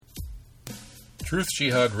Truth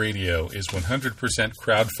Jihad Radio is 100%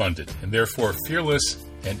 crowdfunded and therefore fearless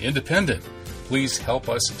and independent. Please help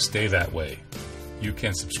us stay that way. You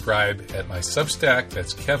can subscribe at my Substack,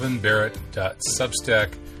 that's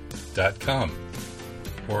kevinbarrett.substack.com.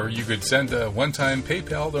 Or you could send a one-time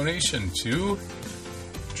PayPal donation to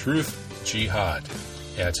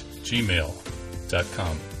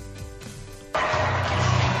truthjihad@gmail.com.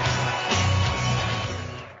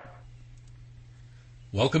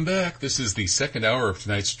 Welcome back. This is the second hour of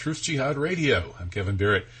tonight's Truth Jihad Radio. I'm Kevin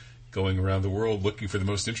Barrett, going around the world looking for the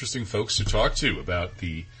most interesting folks to talk to about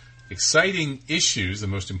the exciting issues, the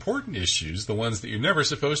most important issues, the ones that you're never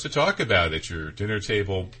supposed to talk about at your dinner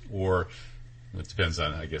table, or it depends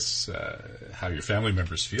on, I guess, how your family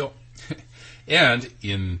members feel. And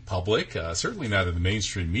in public, certainly not in the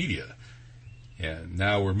mainstream media. And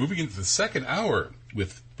now we're moving into the second hour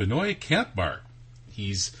with Binoy Kampmark.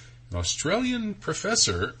 He's an Australian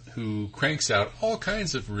professor who cranks out all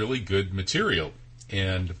kinds of really good material.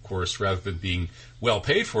 And, of course, rather than being well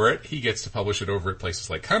paid for it, he gets to publish it over at places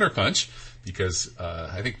like Counterpunch, because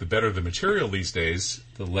I think the better the material these days,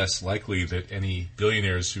 the less likely that any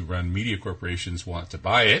billionaires who run media corporations want to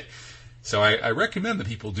buy it. So I recommend that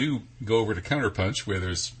people do go over to Counterpunch, where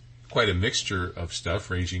there's quite a mixture of stuff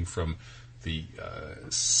ranging from the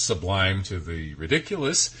sublime to the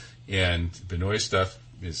ridiculous, and Binoy's stuff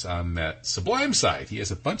is on that sublime side. He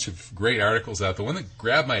has a bunch of great articles out. The one that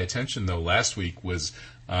grabbed my attention, though, last week was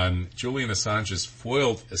on Julian Assange's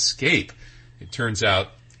foiled escape. It turns out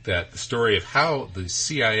that the story of how the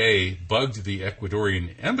CIA bugged the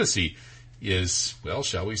Ecuadorian embassy is, well,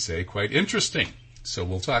 shall we say, quite interesting. So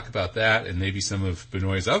we'll talk about that and maybe some of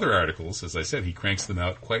Binoy's other articles. As I said, he cranks them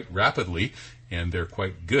out quite rapidly, and they're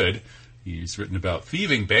quite good. He's written about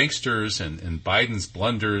thieving banksters and Biden's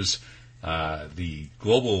blunders, the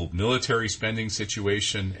global military spending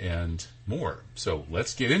situation, and more. So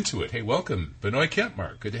let's get into it. Hey, welcome, Binoy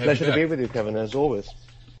Kampmark. Good to have you back. Pleasure to be with you, Kevin, as always.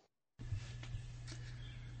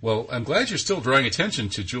 Well, I'm glad you're still drawing attention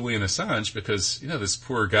to Julian Assange, because, you know, this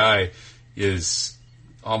poor guy is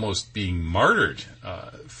almost being martyred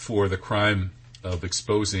for the crime of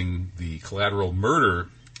exposing the collateral murder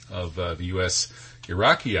of the U.S.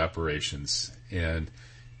 Iraqi operations. And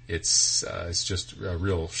it's just a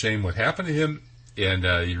real shame what happened to him. And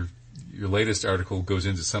your latest article goes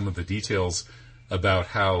into some of the details about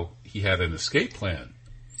how he had an escape plan,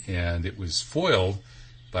 and it was foiled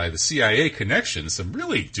by the CIA connections, some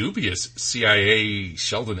really dubious CIA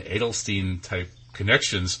Sheldon Adelstein type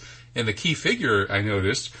connections. And the key figure, I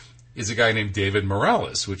noticed, is a guy named David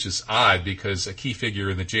Morales, which is odd because a key figure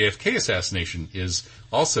in the JFK assassination is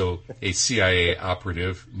also a CIA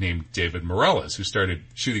operative named David Morales, who started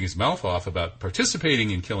shooting his mouth off about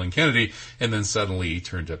participating in killing Kennedy, and then suddenly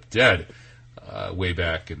turned up dead way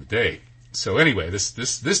back in the day. So anyway, this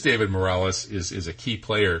David Morales is a key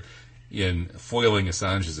player in foiling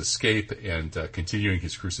Assange's escape and continuing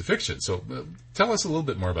his crucifixion. So tell us a little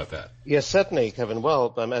bit more about that. Yes, certainly, Kevin.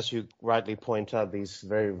 Well, as you rightly point out, these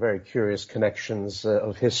very, very curious connections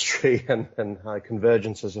of history and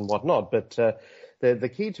convergences and whatnot. But the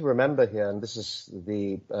key to remember here, and this is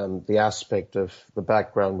the aspect of the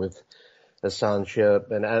background with Assange here,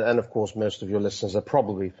 and of course most of your listeners are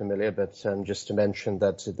probably familiar, but just to mention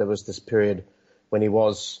that there was this period when he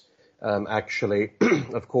was actually,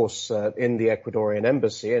 of course, in the Ecuadorian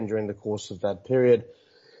embassy, and during the course of that period,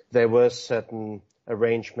 there were certain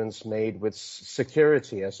arrangements made with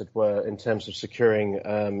security, as it were, in terms of securing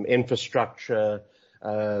infrastructure,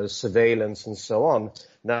 surveillance, and so on.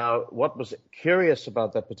 Now, what was curious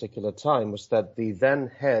about that particular time was that the then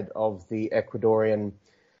head of the Ecuadorian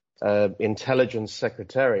intelligence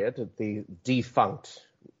secretariat, the defunct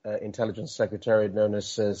intelligence secretariat known as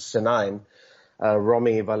SENAIN,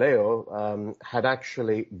 Romy Vallejo, had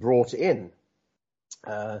actually brought in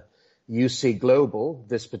UC Global,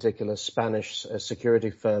 this particular Spanish security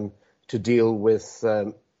firm, to deal with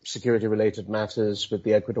security-related matters with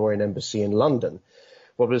the Ecuadorian embassy in London.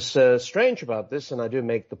 What was strange about this, and I do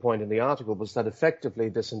make the point in the article, was that effectively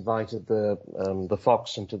this invited the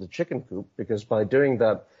fox into the chicken coop, because by doing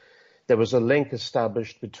that, there was a link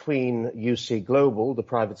established between UC Global, the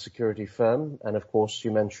private security firm, and of course you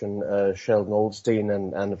mentioned Sheldon Adelstein,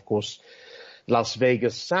 and of course Las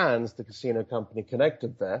Vegas Sands, the casino company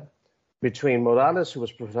connected there, between Morales, who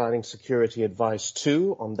was providing security advice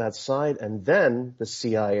to on that side, and then the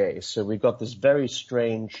CIA. So we've got this very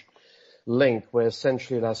strange link where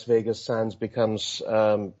essentially Las Vegas Sands becomes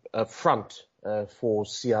a front for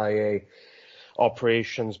CIA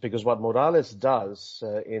operations, because what Morales does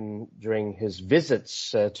during his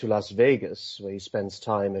visits to Las Vegas, where he spends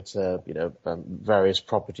time at various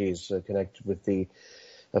properties connected with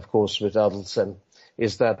with Adelson,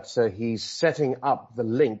 is that he's setting up the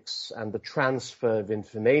links and the transfer of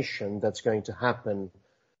information that's going to happen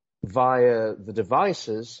via the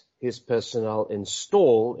devices his personnel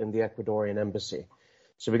install in the Ecuadorian embassy.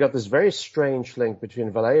 So we got this very strange link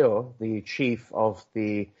between Vallejo, the chief of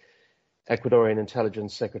the Ecuadorian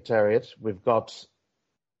Intelligence Secretariat. We've got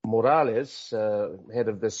Morales, head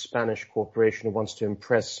of this Spanish corporation who wants to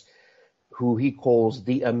impress who he calls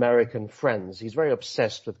the American friends. He's very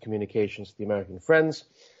obsessed with communications with the American friends.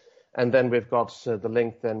 And then we've got the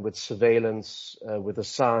link then with surveillance, with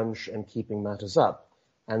Assange and keeping matters up.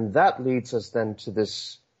 And that leads us then to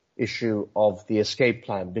this issue of the escape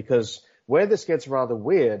plan, because where this gets rather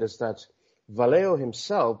weird is that Vallejo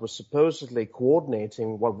himself was supposedly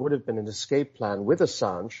coordinating what would have been an escape plan with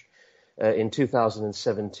Assange in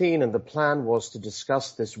 2017, and the plan was to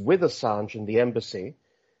discuss this with Assange in the embassy,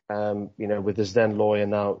 with his then lawyer,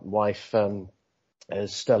 now wife,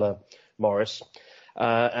 Stella Morris,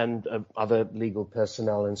 and other legal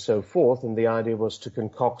personnel and so forth. And the idea was to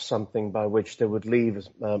concoct something by which they would leave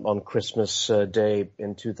on Christmas Day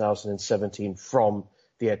in 2017 from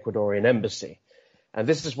the Ecuadorian embassy. And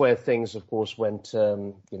this is where things, of course, went,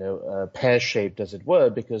 pear-shaped, as it were,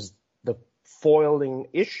 because the foiling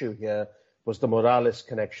issue here was the Morales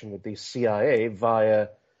connection with the CIA via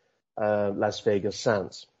Las Vegas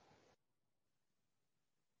Sands.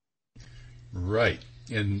 Right.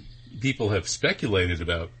 And people have speculated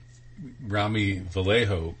about Rami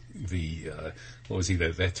Vallejo, the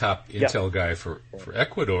top intel guy for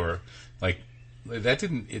Ecuador. Like, that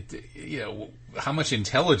how much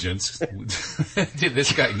intelligence did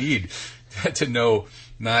this guy need to know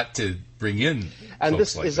not to bring in? And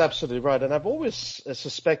this like is that? Absolutely right. And I've always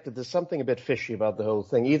suspected there's something a bit fishy about the whole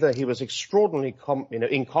thing. Either he was extraordinarily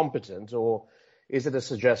incompetent, or is it a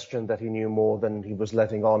suggestion that he knew more than he was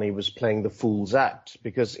letting on? He was playing the fool's act,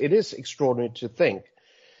 because it is extraordinary to think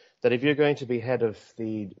that if you're going to be head of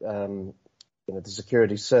the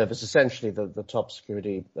security service, essentially the top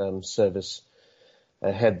security service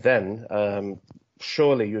head, then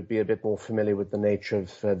surely you'd be a bit more familiar with the nature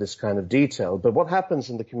of this kind of detail. But what happens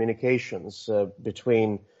in the communications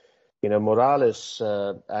between Morales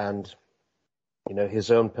and his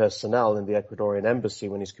own personnel in the Ecuadorian embassy,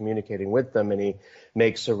 when he's communicating with them, and he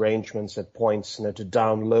makes arrangements at points to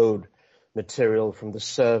download material from the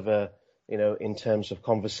server, in terms of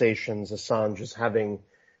conversations Assange is having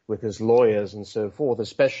with his lawyers and so forth,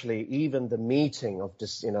 especially even the meeting of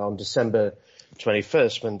on December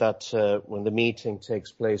 21st, when the meeting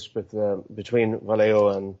takes place between Vallejo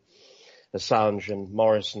and Assange and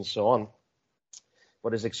Morris and so on.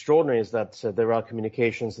 What is extraordinary is that there are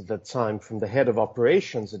communications at that time from the head of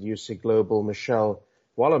operations at UC Global, Michelle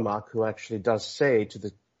Wallermark, who actually does say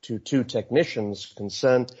to two technicians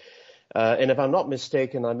concerned, and if I'm not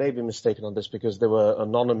mistaken, I may be mistaken on this because they were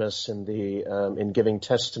anonymous in giving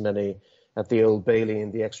testimony at the Old Bailey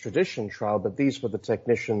in the extradition trial, but these were the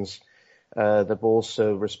technicians that were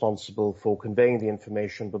also responsible for conveying the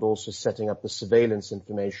information, but also setting up the surveillance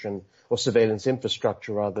information, or surveillance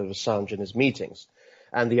infrastructure rather, of Assange in his meetings.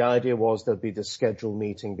 And the idea was there'd be this scheduled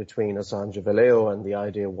meeting between Assange and Vallejo, and the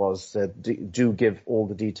idea was that do give all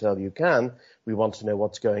the detail you can. We want to know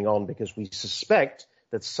what's going on because we suspect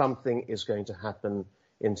that something is going to happen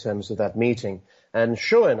in terms of that meeting. And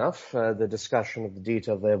sure enough, the discussion of the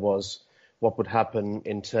detail there was what would happen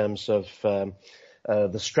in terms of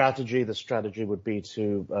the strategy. The strategy would be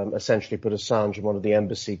to essentially put Assange in one of the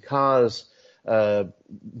embassy cars.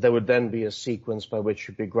 There would then be a sequence by which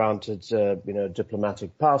he'd be granted,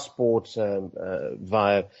 diplomatic passport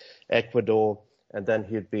via Ecuador, and then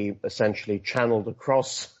he'd be essentially channeled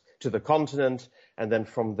across to the continent, and then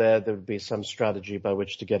from there would be some strategy by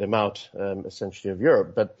which to get him out, essentially, of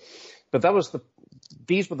Europe. But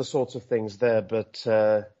these were the sorts of things there. But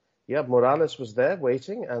Morales was there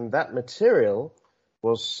waiting, and that material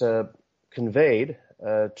was conveyed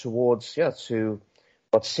to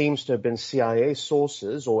what seems to have been CIA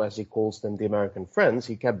sources, or as he calls them, the American friends.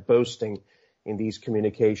 He kept boasting in these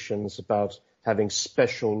communications about having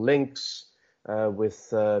special links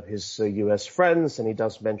with his U.S. friends, and he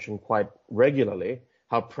does mention quite regularly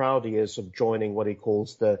how proud he is of joining what he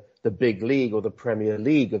calls the big league, or the Premier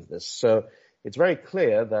League of this. So it's very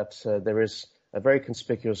clear that there is a very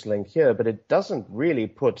conspicuous link here, but it doesn't really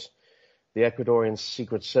put the Ecuadorian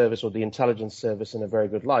Secret Service or the intelligence service in a very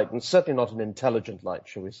good light, and certainly not an intelligent light,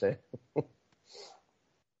 shall we say.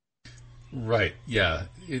 Right, yeah.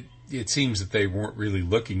 It seems that they weren't really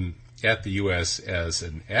looking at the U.S. as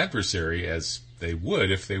an adversary, as they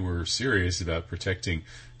would if they were serious about protecting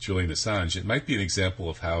Julian Assange. It might be an example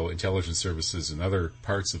of how intelligence services and other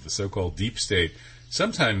parts of the so-called deep state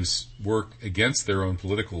sometimes work against their own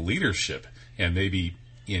political leadership, and maybe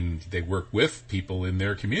they work with people in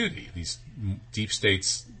their community. These deep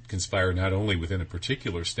states conspire not only within a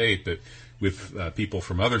particular state, but with people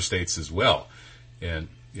from other states as well. And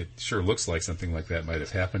it sure looks like something like that might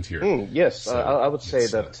have happened here. Yes, so I would say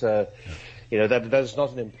that, yeah. That is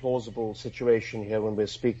not an implausible situation here when we're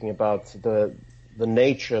speaking about the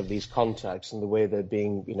nature of these contacts and the way they're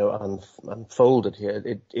being, unfolded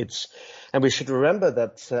here. And we should remember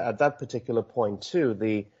that at that particular point too,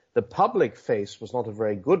 the public face was not a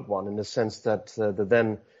very good one, in the sense that the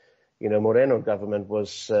then, Moreno government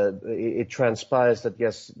was, it transpires that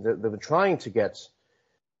yes, they were trying to get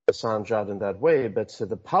Assange out in that way, but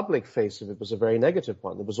the public face of it was a very negative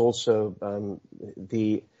one. There was also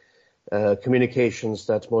the communications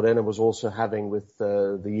that Moreno was also having with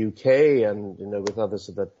the UK and with others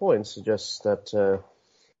at that point suggests that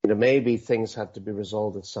maybe things had to be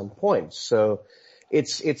resolved at some point. So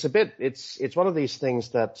it's one of these things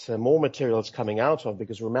that more material is coming out of,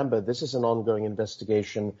 because remember, this is an ongoing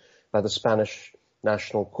investigation by the Spanish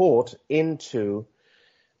National Court into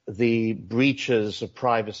the breaches of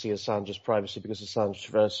privacy, Assange's privacy, because Assange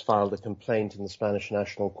first filed a complaint in the Spanish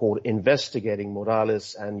National Court investigating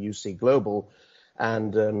Morales and UC Global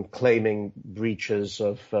and claiming breaches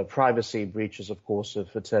of privacy, breaches, of course,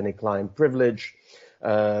 of attorney-client privilege,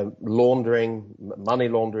 laundering, money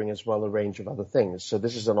laundering as well, a range of other things. So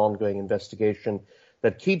this is an ongoing investigation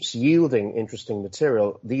that keeps yielding interesting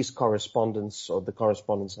material. These correspondence, or the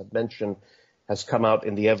correspondence I've mentioned, has come out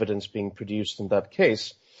in the evidence being produced in that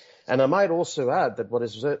case. And I might also add that what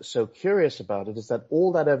is so curious about it is that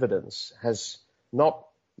all that evidence has not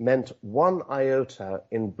meant one iota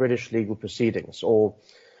in British legal proceedings, or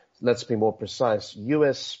let's be more precise,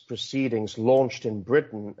 US proceedings launched in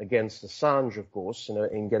Britain against Assange, of course,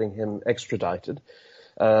 in getting him extradited.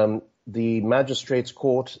 The Magistrates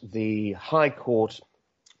Court, the High Court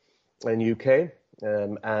in UK,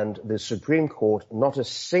 and the Supreme Court, not a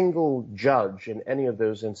single judge in any of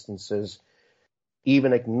those instances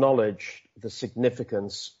even acknowledged the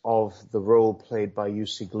significance of the role played by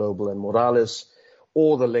UC Global and Morales,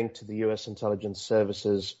 or the link to the US intelligence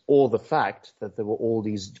services, or the fact that there were all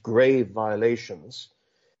these grave violations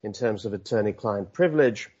in terms of attorney-client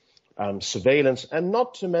privilege, surveillance, and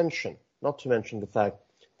not to mention the fact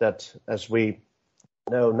that, as we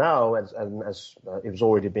know now, as it was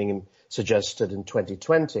already being suggested in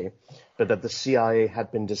 2020, but that the CIA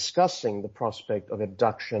had been discussing the prospect of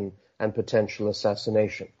abduction and potential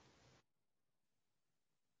assassination.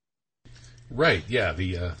 Right, yeah.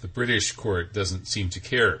 The British court doesn't seem to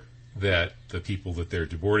care that the people that they're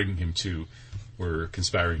deporting him to were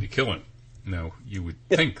conspiring to kill him. Now, you would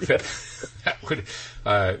think that would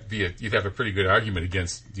you'd have a pretty good argument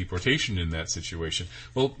against deportation in that situation.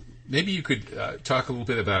 Well, maybe you could talk a little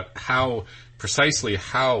bit about how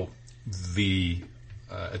the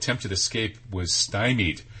attempted escape was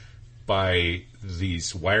stymied by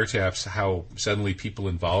these wiretaps, how suddenly people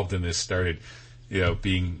involved in this started,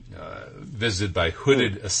 being visited by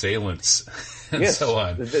hooded assailants and yes. so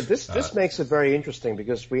on. This makes it very interesting,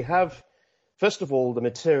 because we have, first of all, the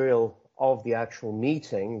material of the actual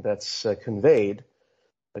meeting that's conveyed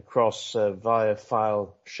across via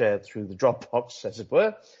file shared through the Dropbox, as it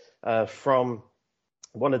were, from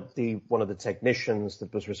one of the technicians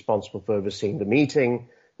that was responsible for overseeing the meeting,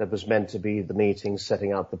 that was meant to be the meeting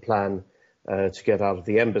setting out the plan to get out of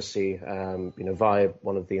the embassy, via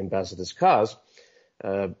one of the ambassador's cars,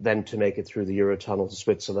 then to make it through the Eurotunnel to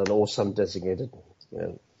Switzerland or some designated,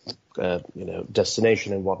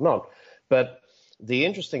 destination and whatnot. But the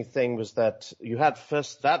interesting thing was that you had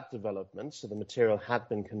first that development, so the material had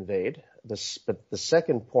been conveyed. But the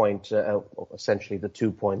second point, essentially the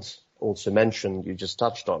 2 points also mentioned, you just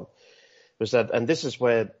touched on, was that, and this is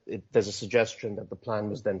where there's a suggestion that the plan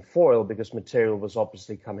was then foiled because material was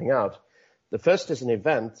obviously coming out. The first is an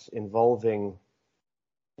event involving,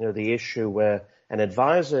 the issue where an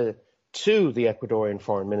advisor to the Ecuadorian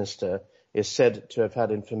foreign minister is said to have had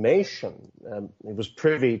information. It was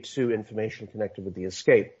privy to information connected with the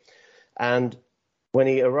escape. And when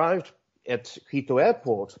he arrived at Quito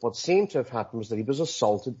airport, what seemed to have happened was that he was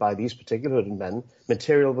assaulted by these particular men.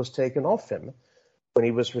 Material was taken off him when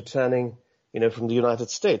he was returning, from the United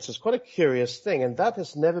States. It's quite a curious thing, and that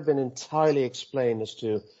has never been entirely explained as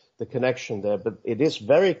to the connection there. But it is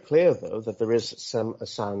very clear, though, that there is some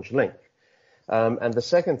Assange link. And the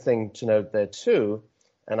second thing to note there, too,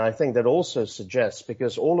 And I think that also suggests,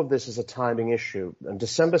 because all of this is a timing issue, on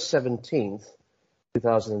December 17th,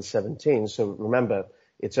 2017, so remember,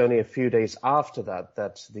 it's only a few days after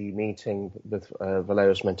that the meeting with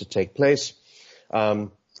Valeo is meant to take place.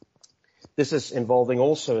 This is involving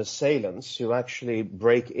also assailants who actually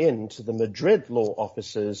break into the Madrid law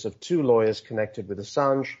offices of two lawyers connected with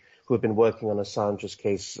Assange, who have been working on Assange's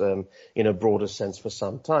case in a broader sense for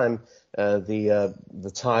some time.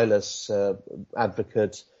 The tireless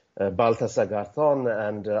advocate Baltasar Garzón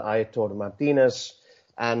and Aitor Martinez,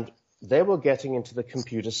 and they were getting into the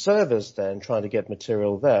computer servers there and trying to get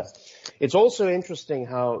material there. It's also interesting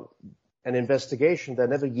how an investigation there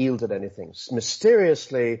never yielded anything.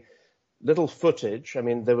 Mysteriously, little footage. I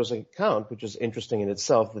mean, there was an account, which is interesting in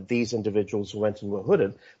itself, that these individuals went and were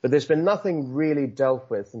hooded, but there's been nothing really dealt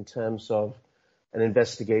with in terms of an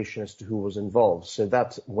investigation as to who was involved. So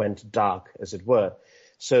that went dark, as it were.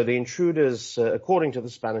 So the intruders, according to the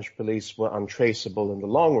Spanish police, were untraceable in the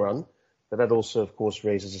long run, but that also, of course,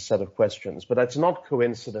 raises a set of questions. But that's not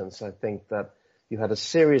coincidence, I think, that you had a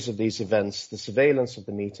series of these events, the surveillance of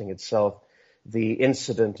the meeting itself, the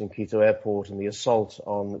incident in Quito airport and the assault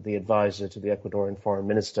on the advisor to the Ecuadorian foreign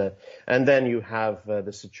minister. And then you have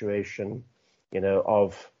the situation,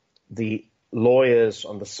 of the lawyers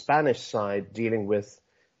on the Spanish side dealing with,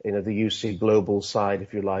 the UC Global side,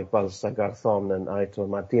 if you like, Baltasar Garzón and Aitor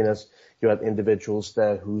Martinez. You had individuals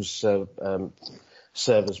there whose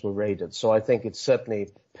servers were raided. So I think it certainly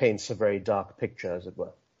paints a very dark picture, as it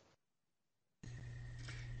were.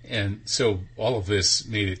 And so all of this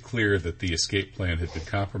made it clear that the escape plan had been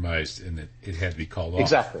compromised and that it had to be called off.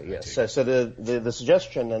 Exactly, yes. So the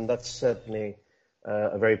suggestion, and that's certainly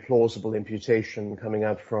a very plausible imputation coming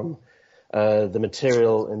out from the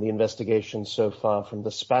material in the investigation so far from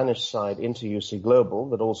the Spanish side into UC Global,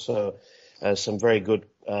 but also some very good,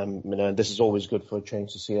 and this is always good for a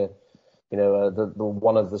change to see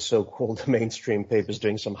one of the so-called mainstream papers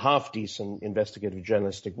doing some half-decent investigative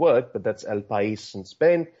journalistic work, but that's El País in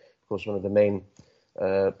Spain, of course, one of the main,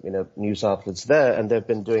 news outlets there, and they've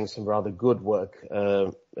been doing some rather good work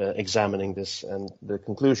examining this, and the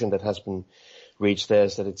conclusion that has been reached there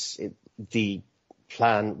is that the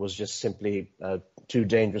plan was just simply too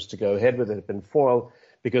dangerous to go ahead with. It had been foiled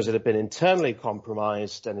because it had been internally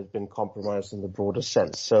compromised, and it had been compromised in the broader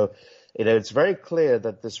sense. So, it's very clear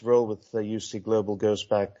that this role with UC Global goes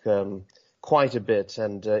back quite a bit,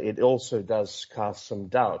 and it also does cast some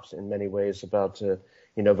doubt in many ways about,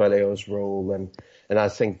 Valeo's role, and I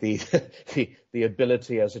think the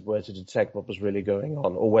ability, as it were, to detect what was really going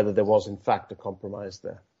on, or whether there was in fact a compromise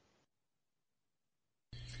there.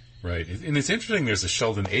 Right, and it's interesting. There's a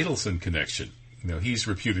Sheldon Adelson connection. He's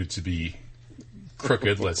reputed to be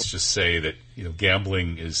crooked. Let's just say that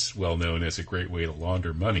gambling is well known as a great way to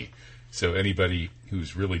launder money. So anybody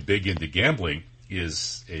who's really big into gambling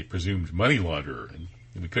is a presumed money launderer. And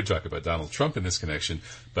we could talk about Donald Trump in this connection,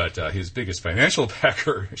 but his biggest financial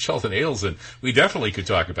backer, Sheldon Adelson, we definitely could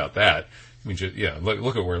talk about that. I mean,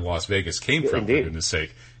 look at where Las Vegas came from, Indeed. for goodness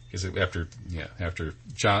sake. Because after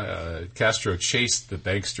John Castro chased the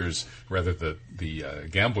banksters, rather the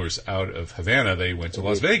gamblers out of Havana, they went to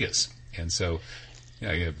Las Vegas. And so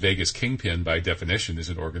Vegas kingpin, by definition, is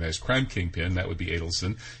an organized crime kingpin. That would be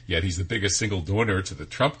Adelson. Yet he's the biggest single donor to the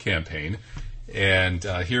Trump campaign. And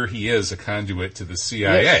here he is, a conduit to the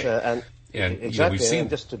CIA. Yes, and exactly. We've seen, and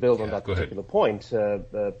just to build on that particular point,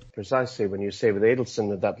 precisely when you say with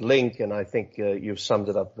Adelson that link, and I think you've summed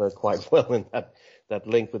it up quite well in that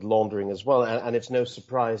link with laundering as well. And it's no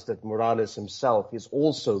surprise that Morales himself is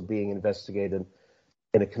also being investigated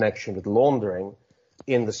in a connection with laundering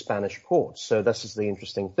in the Spanish courts. So this is the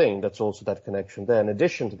interesting thing. That's also that connection there. In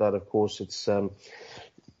addition to that, of course, it's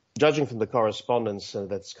judging from the correspondence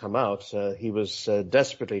that's come out, he was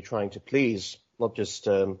desperately trying to please not just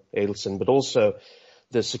Adelson, but also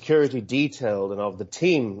the security detail and of the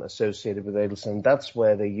team associated with Adelson. That's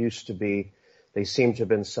where they seem to have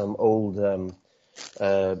been some old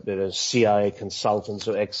CIA consultants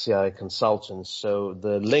or ex-CIA consultants. So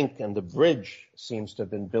the link and the bridge seems to have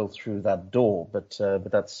been built through that door. But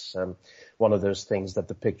that's one of those things that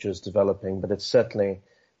the picture is developing. But it's certainly,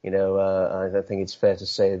 I think it's fair to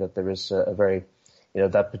say that there is a very,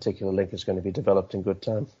 that particular link is going to be developed in good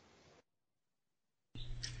time.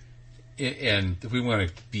 And if we want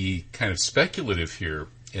to be kind of speculative here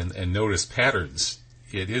and notice patterns,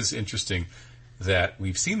 it is interesting that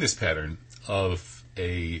we've seen this pattern of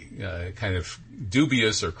a kind of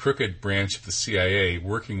dubious or crooked branch of the CIA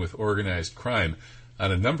working with organized crime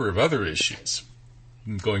on a number of other issues,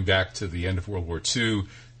 going back to the end of World War II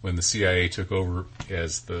when the CIA took over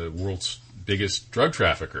as the world's biggest drug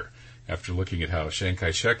trafficker after looking at how Chiang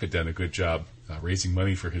Kai-shek had done a good job raising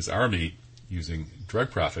money for his army using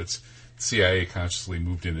drug profits, the CIA consciously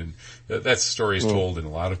moved in, and that story is told in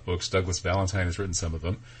a lot of books. Douglas Valentine has written some of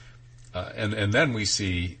them. And then we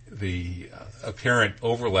see the apparent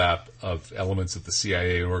overlap of elements of the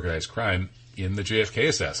CIA and organized crime in the JFK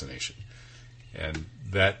assassination. And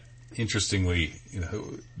that, interestingly,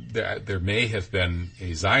 there may have been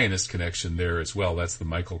a Zionist connection there as well. That's the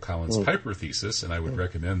Michael Collins Piper thesis, and I would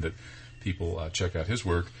recommend that people check out his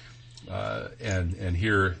work. And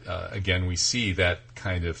here, again, we see that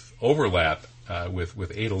kind of overlap with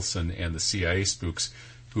Adelson and the CIA spooks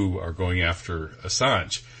who are going after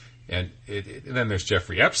Assange. And then there's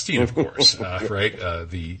Jeffrey Epstein, of course, right?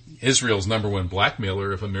 The Israel's number one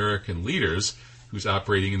blackmailer of American leaders, who's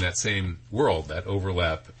operating in that same world, that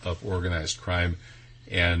overlap of organized crime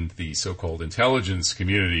and the so-called intelligence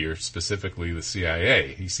community, or specifically the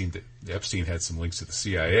CIA. Epstein had some links to the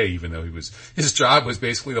CIA, even though his job was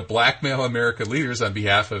basically to blackmail American leaders on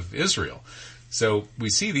behalf of Israel. So we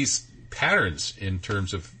see these patterns in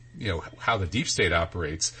terms of, how the deep state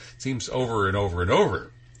operates. It seems over and over and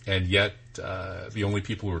over. And yet, the only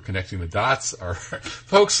people who are connecting the dots are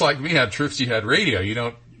folks like me on Truth Jihad Radio. You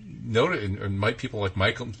don't know it, and people like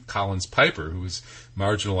Michael Collins Piper, who was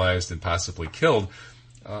marginalized and possibly killed.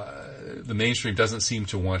 The mainstream doesn't seem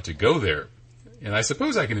to want to go there. And I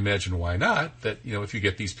suppose I can imagine why not, that, if you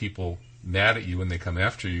get these people mad at you when they come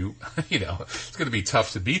after you, it's going to be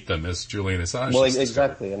tough to beat them, as Julian Assange. Well,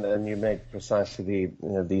 exactly. And you make precisely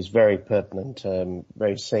these very pertinent,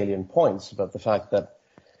 very salient points about the fact that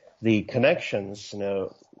the connections,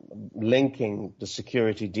 linking the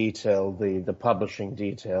security detail, the publishing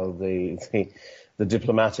detail, the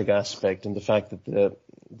diplomatic aspect, and the fact that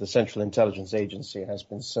the Central Intelligence Agency has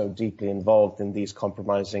been so deeply involved in these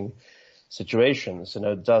compromising situations,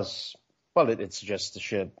 it suggests the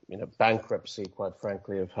sheer, bankruptcy, quite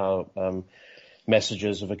frankly, of how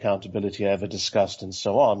messages of accountability are ever discussed and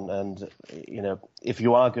so on. And, if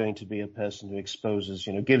you are going to be a person who exposes,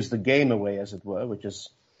 gives the game away, as it were, which is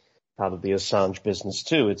part of the Assange business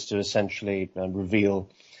too, it's to essentially reveal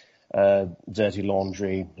dirty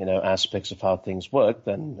laundry, aspects of how things work,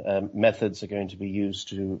 then methods are going to be used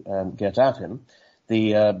to get at him.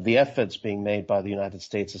 The efforts being made by the United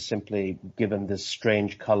States are simply given this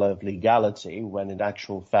strange color of legality, when in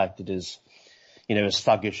actual fact it is, as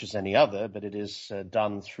thuggish as any other, but it is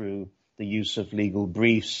done through the use of legal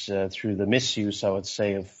briefs, through the misuse, I would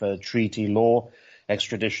say, of treaty law,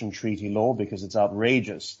 extradition treaty law, because it's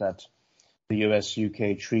outrageous that the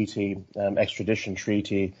US-UK treaty, extradition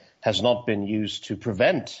treaty, has not been used to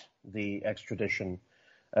prevent the extradition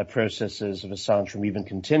processes of Assange from even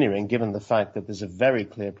continuing, given the fact that there's a very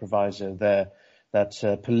clear proviso there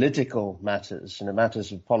that political matters,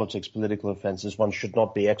 matters of politics, political offences, one should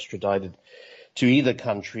not be extradited to either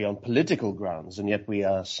country on political grounds. And yet we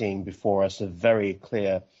are seeing before us a very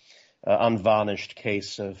clear, unvarnished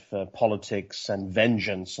case of politics and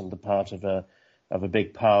vengeance on the part of a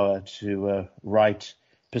big power to right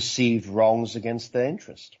perceived wrongs against their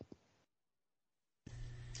interest.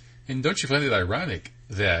 And don't you find it ironic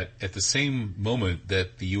that at the same moment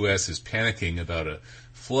that the U.S. is panicking about a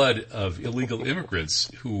flood of illegal immigrants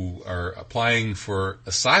who are applying for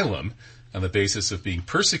asylum on the basis of being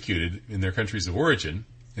persecuted in their countries of origin,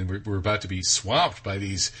 and we're about to be swamped by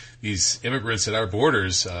these immigrants at our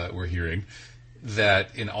borders, we're hearing,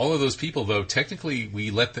 that in all of those people, though, technically we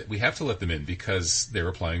have to let them in because they're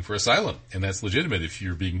applying for asylum, and that's legitimate. If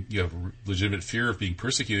you have a legitimate fear of being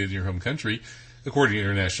persecuted in your home country, according to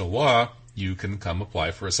international law, you can come apply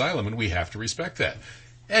for asylum, and we have to respect that.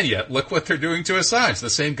 And yet, look what they're doing to Assange. The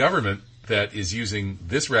same government that is using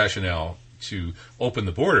this rationale to open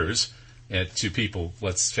the borders to people,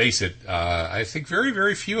 let's face it, I think very,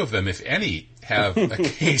 very few of them, if any, have a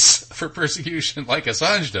case for persecution like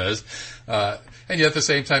Assange does. And yet at the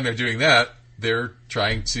same time they're doing that, they're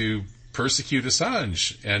trying to persecute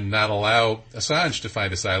Assange and not allow Assange to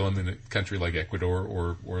find asylum in a country like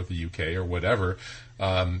Ecuador or the UK or whatever.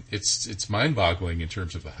 It's mind-boggling in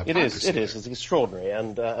terms of the hypocrisy. It is. It's extraordinary.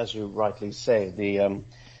 And as you rightly say,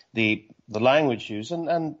 the language used,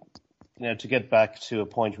 and to get back to a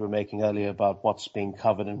point we were making earlier about what's being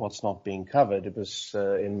covered and what's not being covered, it was,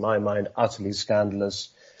 in my mind, utterly scandalous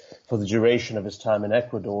for the duration of his time in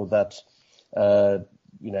Ecuador that,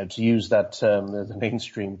 to use that term, the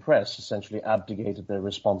mainstream press essentially abdicated their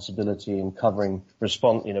responsibility in covering,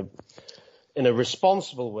 in a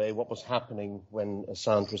responsible way what was happening when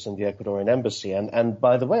Assange was in the Ecuadorian embassy. And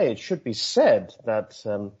by the way, it should be said that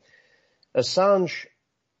Assange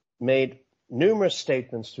made numerous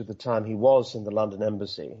statements through the time he was in the London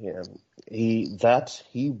embassy, that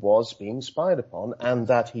he was being spied upon, and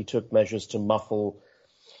that he took measures to muffle,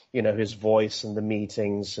 his voice in the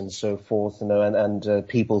meetings and so forth, and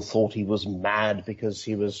people thought he was mad because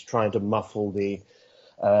he was trying to muffle the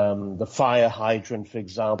fire hydrant, for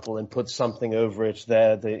example, and put something over it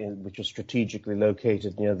there, which was strategically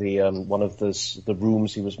located near one of the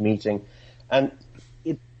rooms he was meeting. And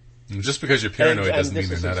just because you're paranoid doesn't mean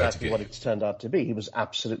they're not out to get you. What it's turned out to be. He was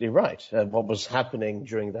absolutely right. What was happening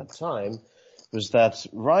during that time was that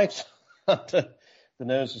right under the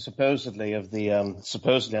nose, supposedly under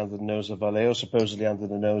the nose of Vallejo, supposedly under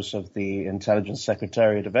the nose of the Intelligence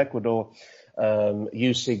Secretariat of Ecuador,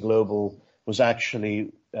 UC Global was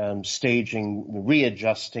actually staging,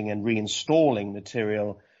 readjusting and reinstalling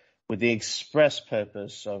material with the express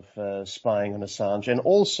purpose of spying on Assange, and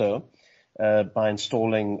also by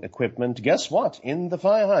installing equipment, guess what, in the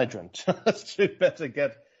fire hydrant to better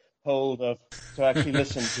get hold of, to actually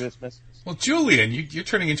listen to his messages. Well, Julian, you're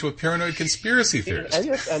turning into a paranoid conspiracy theorist.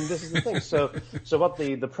 And this is the thing. So what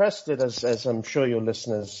the press did, as I'm sure your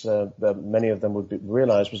listeners, many of them would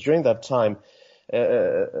realize, was during that time,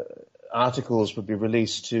 articles would be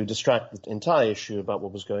released to distract the entire issue about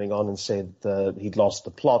what was going on and say that he'd lost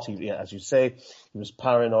the plot. As you say, he was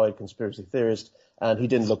paranoid, conspiracy theorist, and he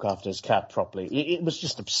didn't look after his cat properly. It was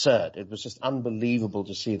just absurd. It was just unbelievable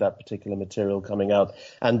to see that particular material coming out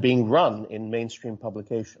and being run in mainstream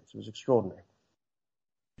publications. It was extraordinary.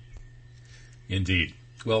 Indeed.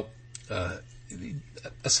 Well,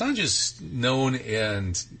 Assange is known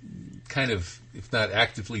and kind of, if not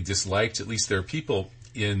actively disliked, at least there are people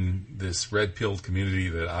in this red-pilled community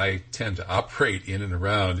that I tend to operate in and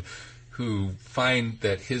around who find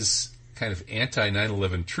that his kind of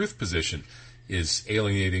anti-9/11 truth position is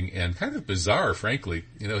alienating and kind of bizarre, frankly.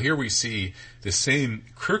 Here we see the same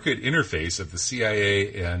crooked interface of the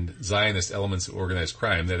CIA and Zionist elements of organized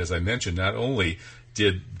crime that, as I mentioned, not only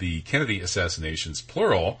did the Kennedy assassinations,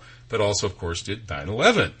 plural, but also, of course, did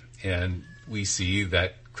 9/11. And we see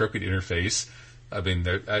that crooked interface. I mean,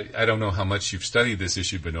 I don't know how much you've studied this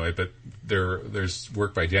issue, Binoy, but there's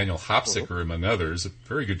work by Daniel Hopsicker, among others, a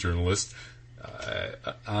very good journalist,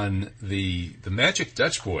 on the Magic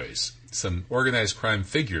Dutch Boys, some organized crime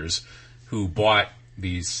figures who bought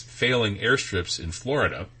these failing airstrips in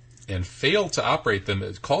Florida and failed to operate them.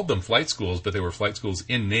 It called them flight schools, but they were flight schools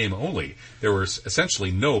in name only. There were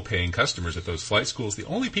essentially no paying customers at those flight schools. The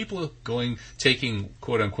only people taking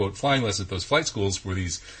quote-unquote flying lessons at those flight schools were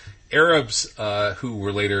these Arabs who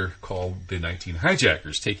were later called the 19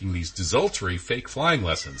 hijackers, taking these desultory fake flying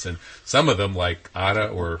lessons. And some of them, like Ada,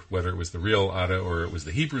 or whether it was the real Ada or it was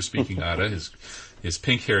the Hebrew-speaking Ada, his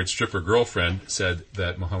pink-haired stripper girlfriend said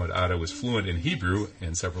that Muhammad Ada was fluent in Hebrew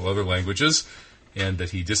and several other languages, and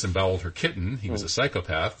that he disemboweled her kitten. He was a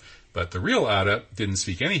psychopath. But the real Ada didn't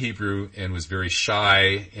speak any Hebrew and was very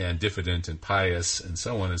shy and diffident and pious and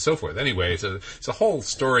so on and so forth. Anyway, it's a whole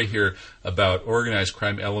story here about organized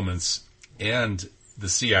crime elements and the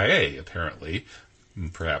CIA, apparently,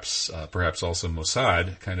 and perhaps also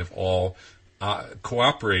Mossad, kind of all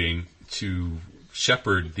cooperating to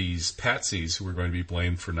shepherd these patsies who were going to be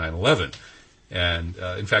blamed for 9/11. And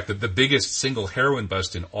in fact, the biggest single heroin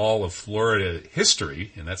bust in all of Florida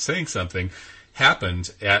history, and that's saying something,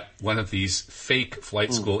 happened at one of these fake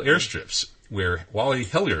flight school airstrips, where Wally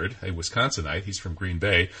Hilliard, a Wisconsinite, he's from Green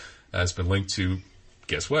Bay, has been linked to,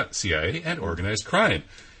 guess what, CIA and organized crime.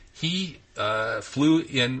 He flew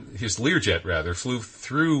in his Learjet, flew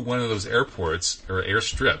through one of those airports, or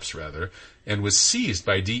airstrips, and was seized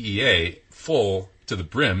by DEA full to the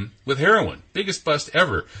brim with heroin. Biggest bust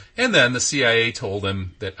ever. And then the CIA told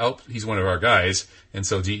him that, he's one of our guys, and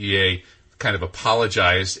so DEA kind of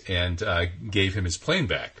apologized and gave him his plane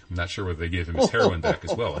back. I'm not sure whether they gave him his heroin back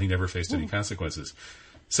as well. He never faced any consequences.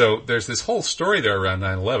 So there's this whole story there around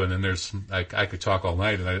 9/11, and I could talk all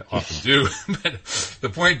night, and I often do. But the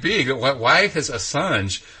point being that why has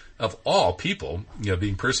Assange, of all people,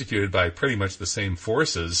 being persecuted by pretty much the same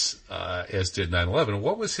forces as did 9/11,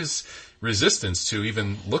 what was his resistance to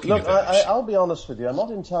even looking at that? I'll be honest with you. I'm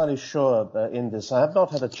not entirely sure in this. I have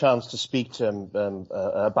not had a chance to speak to him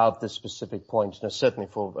about this specific point, certainly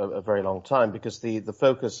for a very long time, because the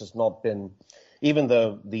focus has not been, even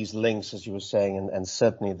though these links, as you were saying, and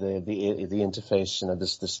certainly the interface,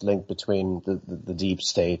 this link between the deep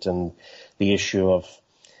state and the issue of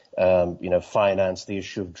finance, the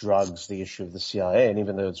issue of drugs, the issue of the CIA, and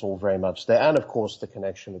even though it's all very much there, and of course the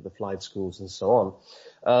connection with the flight schools and so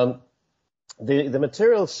on. The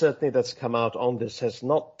material certainly that's come out on this has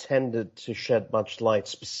not tended to shed much light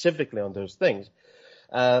specifically on those things.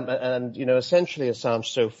 And, essentially Assange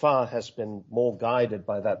so far has been more guided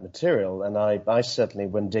by that material. And I certainly,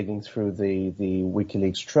 when digging through the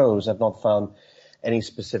WikiLeaks troves, have not found any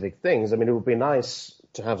specific things. I mean, it would be nice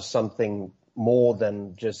to have something more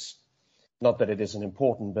than just, not that it isn't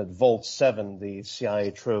important, but Vault 7, the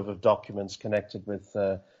CIA trove of documents connected with,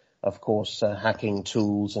 of course, hacking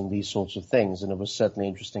tools and these sorts of things. And it was certainly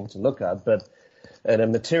interesting to look at. But a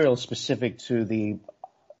material specific to the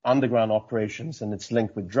underground operations and its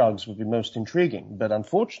link with drugs would be most intriguing. But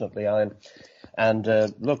unfortunately,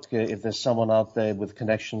 look, if there's someone out there with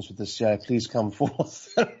connections with the CIA, please come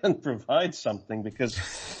forth and provide something, because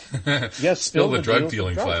yes, still the drug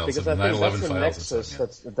dealing files, because the 9/11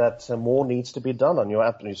 files, that more needs to be done on your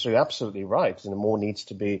app. So you're absolutely right, and more needs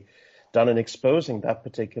to be done in exposing that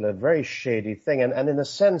particular very shady thing. And in a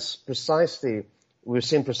sense, we've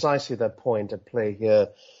seen precisely that point at play here.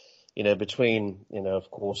 Between, of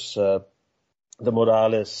course, the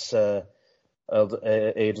Morales,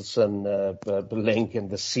 Adelson link and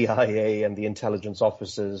the CIA and the intelligence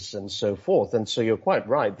officers and so forth. And so you're quite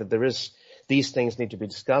right that these things need to be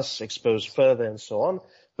discussed, exposed further and so on.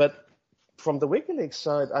 But from the WikiLeaks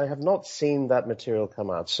side, I have not seen that material come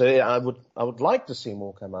out. So I would like to see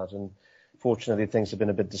more come out. And fortunately, things have been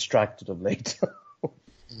a bit distracted of late.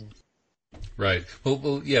 Right.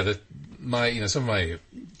 Well, yeah. Some of my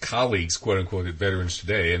colleagues, quote unquote, at Veterans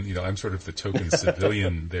Today, and I'm sort of the token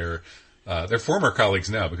civilian there. They're former colleagues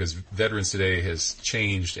now, because Veterans Today has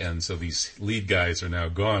changed, and so these lead guys are now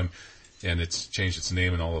gone, and it's changed its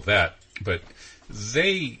name and all of that. But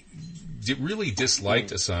they really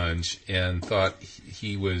disliked Assange and thought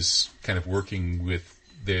he was kind of working with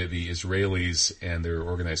the Israelis and their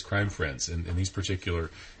organized crime friends, and these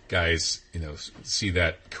particular guys, see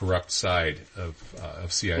that corrupt side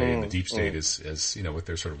of CIA and the deep state as what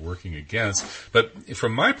they're sort of working against. But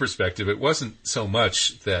from my perspective, it wasn't so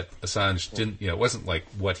much that Assange didn't, it wasn't like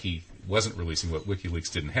what he wasn't releasing, what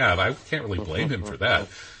WikiLeaks didn't have. I can't really blame him for that.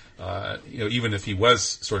 Even if he was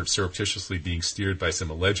sort of surreptitiously being steered by some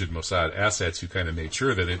alleged Mossad assets who kind of made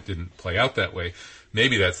sure that it didn't play out that way.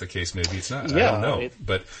 Maybe that's the case. Maybe it's not. Yeah, I don't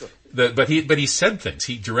know. But he said things.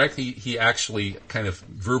 He actually kind of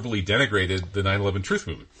verbally denigrated the 9/11 truth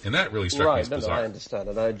movement, and that really struck me as bizarre. I understand,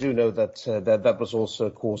 and I do know that that was also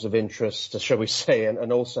a cause of interest, shall we say,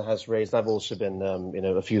 and also has raised. I've also been,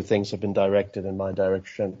 a few things have been directed in my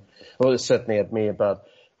direction. Well, it's certainly at me about,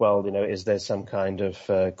 is there some kind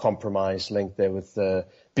of compromise link there with,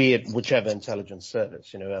 be it whichever intelligence service?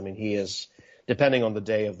 He is, depending on the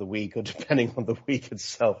day of the week or depending on the week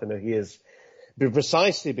itself, he is,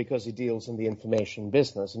 precisely because he deals in the information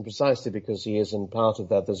business and precisely because he is in part of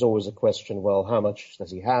that, there's always a question, how much does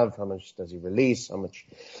he have? How much does he release? How much?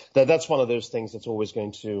 That's one of those things that's always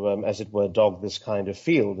going to, as it were, dog this kind of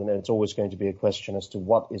field. And it's always going to be a question as to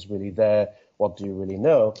what is really there. What do you really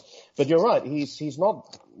know? But you're right. He has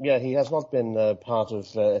not been part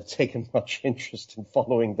of, taken much interest in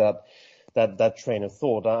following that train of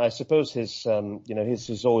thought. I suppose he's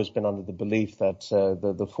always been under the belief that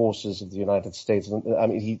the forces of the United States,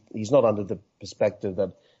 he's not under the perspective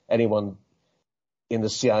that anyone in the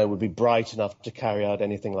CIA would be bright enough to carry out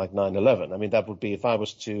anything like 9/11. That would be, if I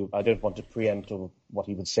was to, I don't want to preempt what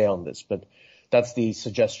he would say on this, but that's the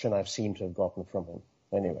suggestion I've seemed to have gotten from him.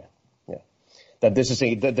 Anyway, yeah.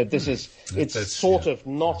 It's sort of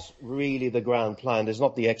not really the grand plan. There's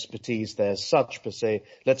not the expertise there as such per se.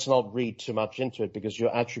 Let's not read too much into it, because you're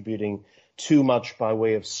attributing too much by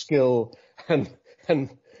way of skill and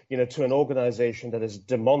to an organization that has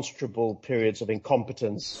demonstrable periods of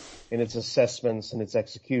incompetence in its assessments and its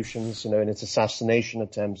executions, in its assassination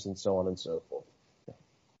attempts and so on and so forth.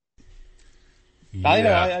 Yeah. I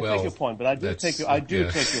take your point, but I do take your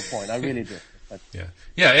point. I really do.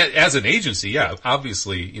 Yeah. As an agency,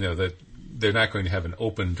 obviously, that they're not going to have an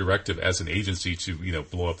open directive as an agency to,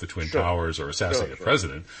 blow up the Twin Towers or assassinate the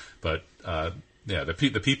president. But,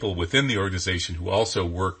 the people within the organization who also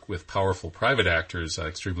work with powerful private actors,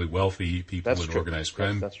 extremely wealthy people and organized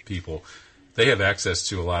crime people, they have access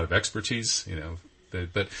to a lot of expertise,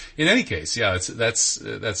 but in any case,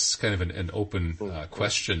 that's kind of an open,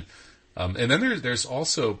 question. And then there's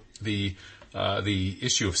also the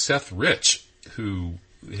issue of Seth Rich, who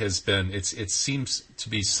has been, it seems to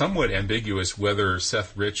be somewhat ambiguous whether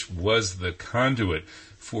Seth Rich was the conduit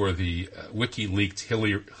for the WikiLeaked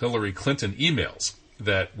Hillary Clinton emails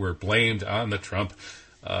that were blamed on the Trump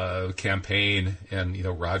campaign, and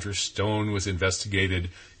Roger Stone was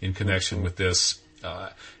investigated in connection with this,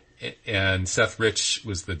 and Seth Rich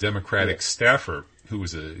was the Democratic staffer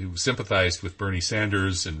who sympathized with Bernie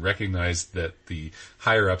Sanders and recognized that the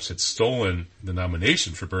higher-ups had stolen the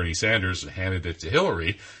nomination for Bernie Sanders and handed it to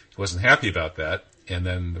Hillary. He wasn't happy about that. And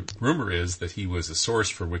then the rumor is that he was a source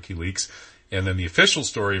for WikiLeaks. And then the official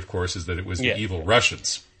story, of course, is that it was the evil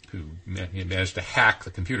Russians who managed to hack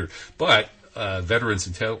the computer. But Veterans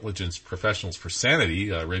Intelligence Professionals for Sanity,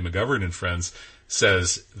 Ray McGovern and friends,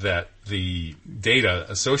 says that the data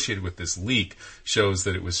associated with this leak shows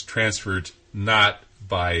that it was transferred not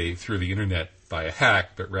through the internet by a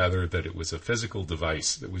hack, but rather that it was a physical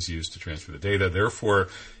device that was used to transfer the data. Therefore,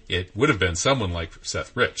 it would have been someone like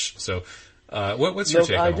Seth Rich. So, what's your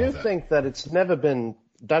take on all that? I do think that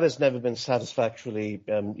that has never been satisfactorily,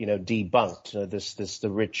 debunked. The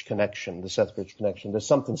Rich connection, the Seth Rich connection. There's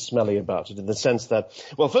something smelly about it in the sense that,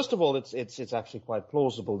 well, first of all, it's actually quite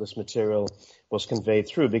plausible this material was conveyed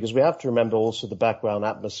through, because we have to remember also the background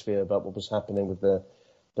atmosphere about what was happening with the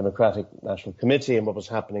Democratic National Committee and what was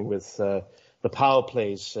happening with the power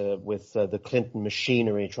plays with the Clinton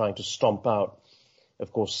machinery trying to stomp out,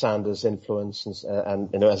 of course, Sanders' influence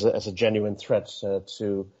and as a genuine threat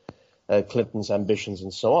to Clinton's ambitions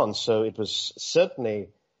and so on. So it was certainly,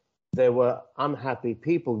 there were unhappy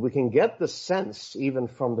people. We can get the sense, even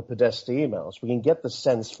from the Podesta emails, we can get the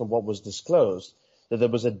sense from what was disclosed, that there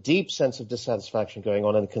was a deep sense of dissatisfaction going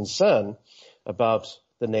on and concern about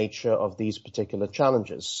the nature of these particular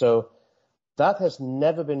challenges. So that has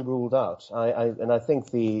never been ruled out. I think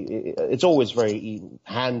it's always very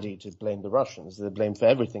handy to blame the Russians. They're blamed for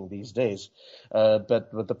everything these days. But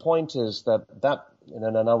the point is that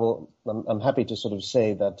and I'm happy to sort of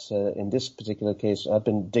say that in this particular case, I've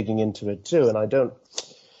been digging into it too, and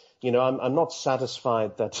I'm not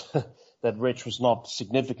satisfied that that Rich was not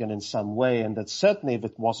significant in some way, and that certainly if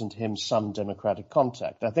it wasn't him, some Democratic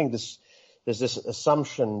contact. I think there's this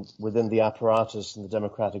assumption within the apparatus in the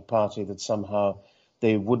Democratic Party that somehow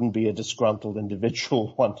they wouldn't be a disgruntled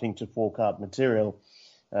individual wanting to fork out material,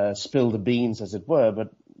 spill the beans, as it were.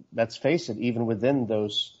 But let's face it, even within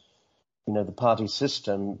those, the party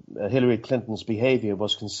system, Hillary Clinton's behavior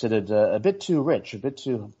was considered a bit too rich, a bit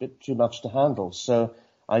too much to handle. So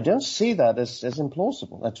I don't see that as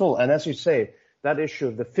implausible at all. And as you say, that issue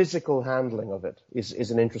of the physical handling of it is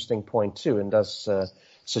an interesting point too, and does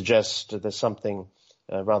suggest there's something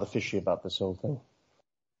rather fishy about this whole thing.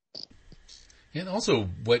 And also,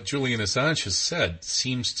 what Julian Assange has said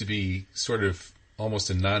seems to be sort of almost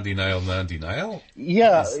a non-denial.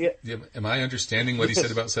 Yeah. Am I understanding what he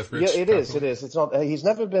said about Seth Rich? Yeah, it is. It's not. He's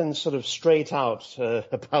never been sort of straight out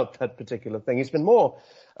about that particular thing. He's been more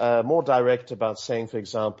direct about saying, for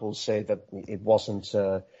example, that it wasn't.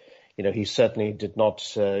 He certainly did not,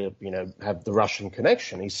 have the Russian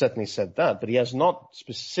connection. He certainly said that, but he has not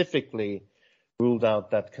specifically ruled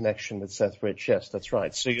out that connection with Seth Rich. Yes, that's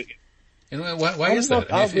right. So. And why is that?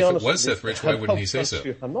 If it was Seth Rich, why wouldn't he say so?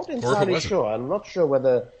 I'm not entirely sure. I'm not sure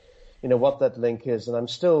whether, what that link is. And I'm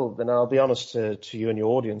still, and I'll be honest to you and your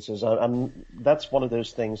audiences, that's one of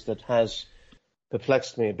those things that has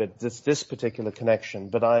perplexed me a bit, this particular connection.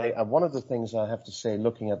 But one of the things I have to say,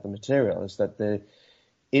 looking at the material, is that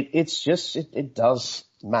it does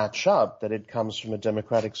match up, that it comes from a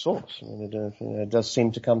Democratic source. I mean, it does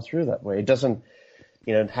seem to come through that way. It doesn't,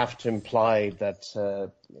 have to imply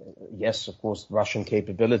that, yes, of course, Russian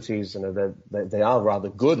capabilities, they are rather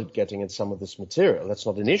good at getting at some of this material. That's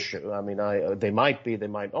not an issue. I mean, they might be, they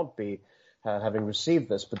might not be, having received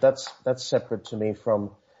this, but that's separate to me from,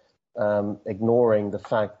 ignoring the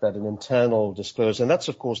fact that an internal disclosure, and that's,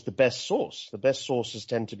 of course, the best source. The best sources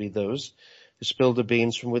tend to be those who spill the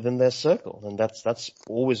beans from within their circle. And that's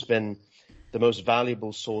always been the most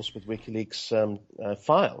valuable source with WikiLeaks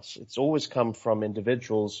files. It's always come from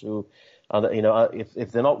individuals who are,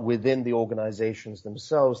 if they're not within the organizations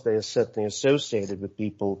themselves, they are certainly associated with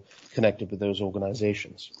people connected with those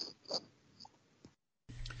organizations.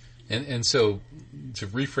 And so, to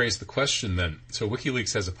rephrase the question then, so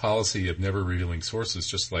WikiLeaks has a policy of never revealing sources,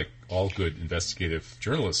 just like all good investigative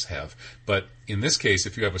journalists have. But in this case,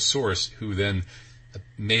 if you have a source who then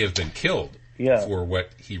may have been killed for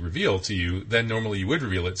what he revealed to you, then normally you would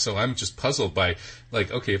reveal it. So I'm just puzzled by,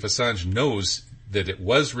 okay, if Assange knows that it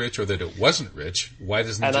was Rich or that it wasn't Rich, why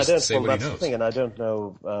doesn't he just say what he knows? The thing, and I don't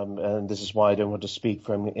know, and this is why I don't want to speak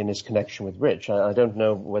for him in his connection with Rich. I don't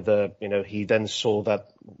know whether, he then saw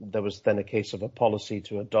that there was then a case of a policy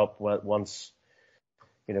to adopt once,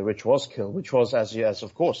 Rich was killed, which was, as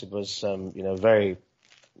of course, it was, very,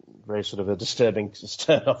 very sort of a disturbing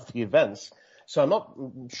turn of the events. So I'm not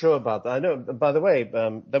sure about that. I know, by the way,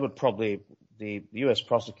 that would probably the U.S.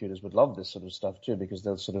 prosecutors would love this sort of stuff too, because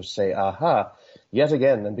they'll sort of say, aha, yet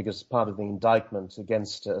again, and because part of the indictment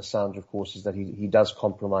against Assange, of course, is that he does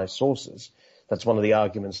compromise sources. That's one of the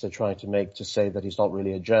arguments they're trying to make, to say that he's not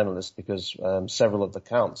really a journalist, because several of the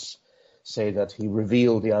counts say that he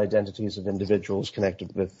revealed the identities of individuals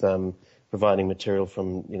connected with providing material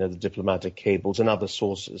from, the diplomatic cables and other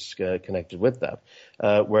sources connected with that.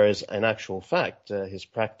 Whereas in actual fact, his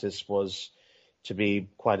practice was to be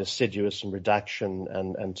quite assiduous in redaction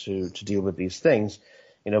and to deal with these things.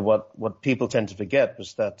 What people tend to forget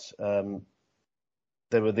was that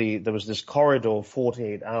there was this corridor of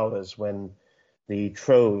 48 hours when the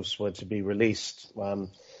troves were to be released,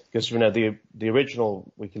 because the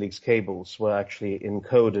original WikiLeaks cables were actually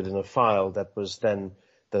encoded in a file that was then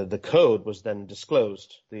the code was then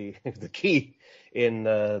disclosed, the key in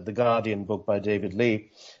the Guardian book by David Lee,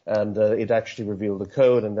 and it actually revealed the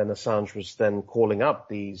code. And then Assange was then calling up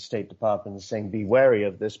the State Department and saying, be wary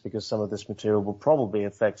of this, because some of this material will probably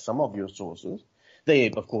affect some of your sources. They,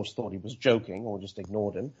 of course, thought he was joking or just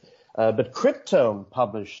ignored him. But Cryptome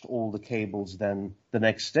published all the cables then the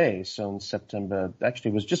next day. So in September,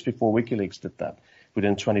 actually it was just before WikiLeaks did that,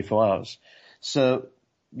 within 24 hours. So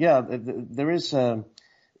yeah, there is,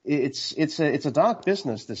 it's a dark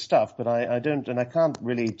business, this stuff, but I can't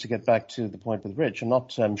really, to get back to the point with Rich, I'm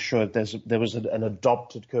not sure if there was an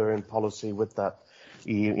adopted current policy with that,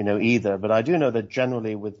 either. But I do know that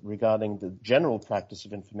generally regarding the general practice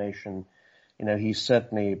of information, he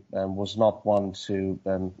certainly was not one to,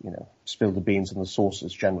 spill the beans on the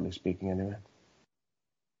sources, generally speaking, anyway.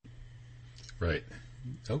 Right.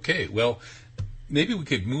 Okay. Well, maybe we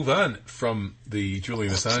could move on from the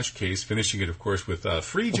Julian Assange case, finishing it, of course, with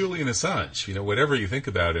free Julian Assange. Whatever you think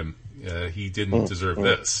about him, he didn't deserve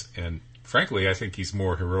this. And frankly, I think he's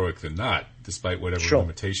more heroic than not, despite whatever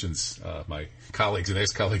limitations my colleagues and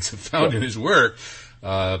ex-colleagues have found in his work.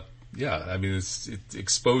 It's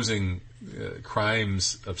exposing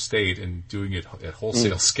crimes of state and doing it at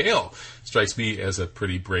wholesale scale strikes me as a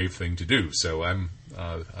pretty brave thing to do. So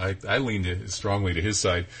I lean strongly to his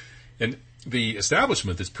side. And the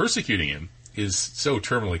establishment that's persecuting him is so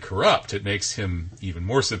terminally corrupt, it makes him even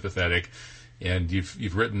more sympathetic. And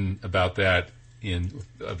you've written about that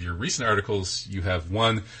of your recent articles. You have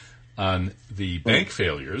one on the bank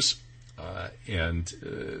failures, and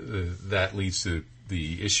that leads to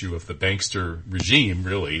the issue of the bankster regime,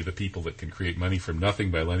 really, the people that can create money from nothing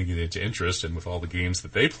by lending it into interest, and with all the games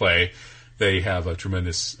that they play, they have a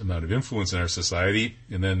tremendous amount of influence in our society.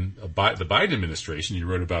 And then the Biden administration, you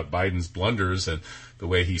wrote about Biden's blunders and the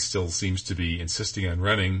way he still seems to be insisting on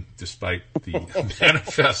running despite the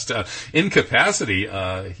manifest incapacity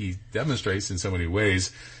he demonstrates in so many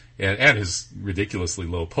ways. And his ridiculously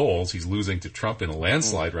low polls. He's losing to Trump in a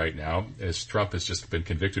landslide right now, as Trump has just been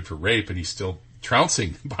convicted for rape, and he's still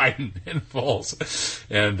trouncing Biden in polls.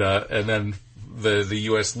 And then the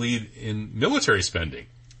U.S. lead in military spending,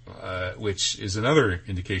 which is another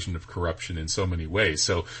indication of corruption in so many ways.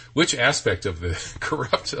 So which aspect of the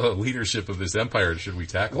corrupt leadership of this empire should we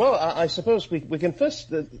tackle? Well, I suppose we can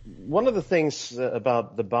first, one of the things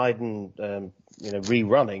about the Biden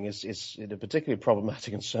rerunning is particularly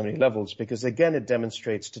problematic on so many levels, because again it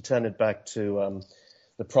demonstrates, to turn it back to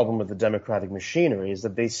the problem with the democratic machinery, is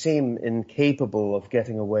that they seem incapable of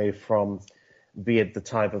getting away from, be it the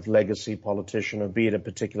type of legacy politician or be it a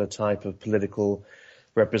particular type of political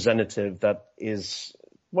representative that is,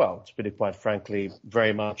 well, to put it quite frankly,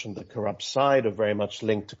 very much on the corrupt side or very much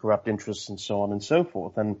linked to corrupt interests and so on and so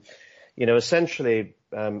forth. And, essentially,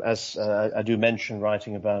 as I do mention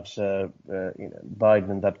writing about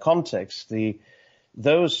Biden in that context,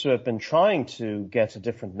 those who have been trying to get a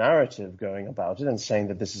different narrative going about it and saying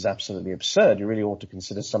that this is absolutely absurd, you really ought to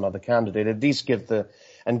consider some other candidate, at least give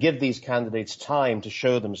these candidates time to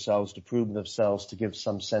show themselves, to prove themselves, to give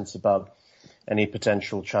some sense about any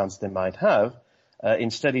potential chance they might have.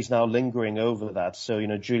 Instead, he's now lingering over that. So,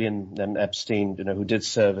 Julian Epstein, who did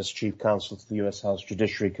serve as chief counsel to the U.S. House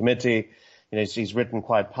Judiciary Committee, he's written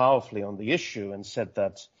quite powerfully on the issue and said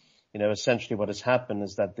that, essentially what has happened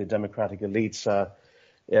is that the Democratic elites are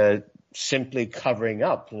simply covering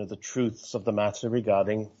up, the truths of the matter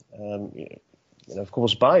regarding, of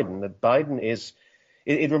course, Biden. That Biden is,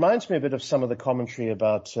 it reminds me a bit of some of the commentary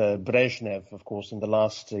about Brezhnev, of course, in the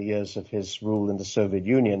last years of his rule in the Soviet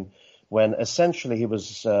Union, when essentially he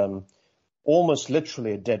was almost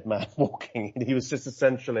literally a dead man walking. He was just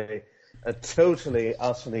essentially totally,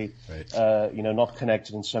 utterly, not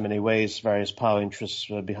connected in so many ways. Various power interests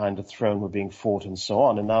behind the throne were being fought and so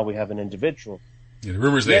on. And now we have an individual The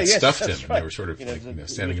rumors they had stuffed him, right. and they were sort of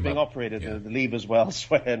standing him being up. Operated, the levers were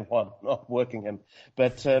elsewhere and not working him.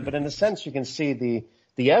 But in a sense, you can see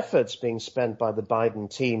the efforts being spent by the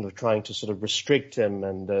Biden team of trying to sort of restrict him.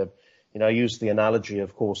 And I use the analogy,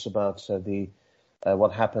 of course, about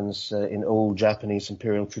what happens in old Japanese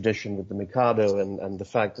imperial tradition with the Mikado and the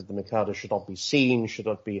fact that the Mikado should not be seen, should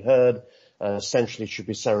not be heard, essentially should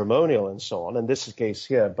be ceremonial and so on. And this is the case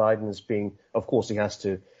here. Biden is being, of course, he has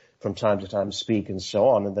to from time to time speak and so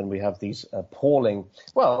on. And then we have these appalling,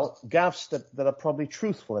 gaffes that are probably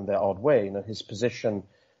truthful in their odd way. His position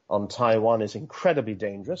on Taiwan is incredibly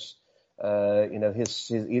dangerous.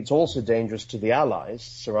 It's also dangerous to the allies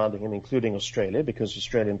surrounding him, including Australia, because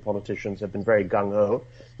Australian politicians have been very gung-ho.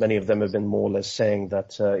 Many of them have been more or less saying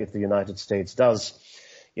that if the United States does,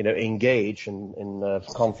 engage in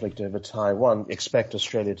conflict over Taiwan, expect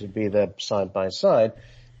Australia to be there side by side.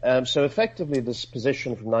 So effectively, this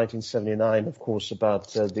position from 1979, of course,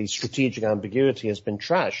 about the strategic ambiguity has been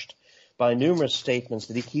trashed by numerous statements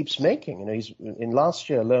that he keeps making. He's in last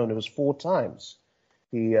year alone, it was 4 times.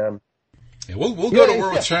 We'll go to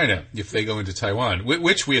war with China if they go into Taiwan,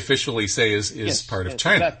 which we officially say is part of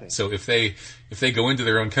China. Exactly. So if they go into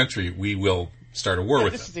their own country, we will start a war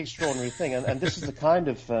with them. This is the extraordinary thing, and this is the kind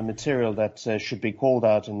of material that should be called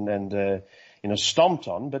out and stomped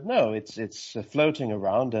on. But no, it's floating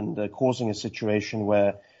around and causing a situation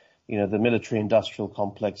where the military-industrial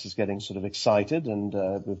complex is getting sort of excited, and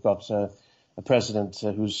we've got a president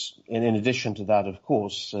who's, in addition to that, of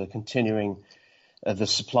course, continuing the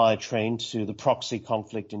supply train to the proxy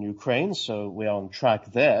conflict in Ukraine. So we are on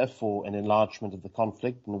track there for an enlargement of the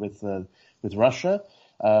conflict with Russia.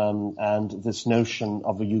 And this notion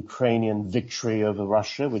of a Ukrainian victory over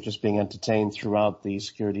Russia, which is being entertained throughout the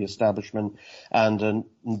security establishment, and a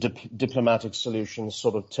diplomatic solution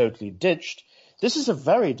sort of totally ditched. This is a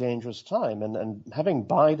very dangerous time, and having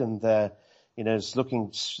Biden there, is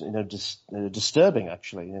looking, disturbing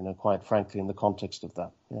actually, quite frankly, in the context of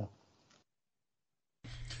that. Yeah.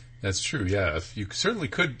 That's true, yeah. You certainly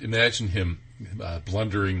could imagine him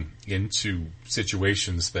blundering into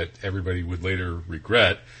situations that everybody would later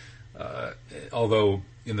regret. Although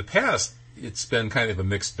in the past, it's been kind of a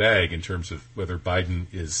mixed bag in terms of whether Biden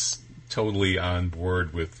is totally on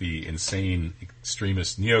board with the insane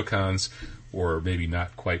extremist neocons or maybe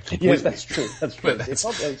not quite completely. Yes, that's true. That's true. It's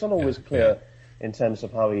not always clear in terms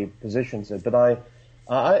of how he positions it, but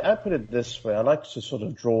I put it this way. I like to sort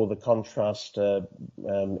of draw the contrast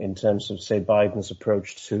in terms of, say, Biden's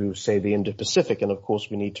approach to, say, the Indo-Pacific. And, of course,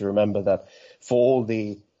 we need to remember that for all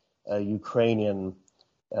the Ukrainian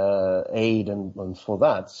aid and for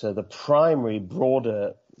that, so the primary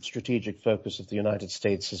broader strategic focus of the United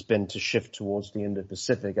States has been to shift towards the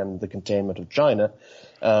Indo-Pacific and the containment of China.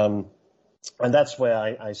 And that's where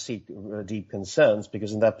I see deep concerns,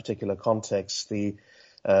 because in that particular context,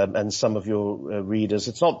 and some of your readers,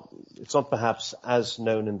 it's not perhaps as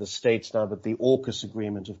known in the States now, but the AUKUS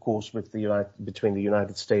agreement, of course, between the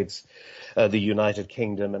United States, the United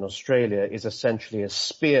Kingdom and Australia is essentially a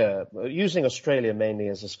spear, using Australia mainly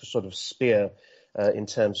as a sort of spear in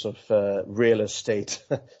terms of real estate,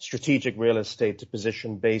 strategic real estate to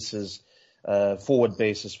position bases, forward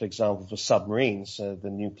bases, for example, for submarines, the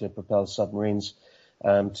nuclear propelled submarines,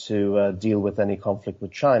 to deal with any conflict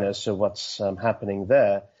with China. So what's happening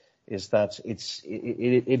there is that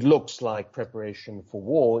it looks like preparation for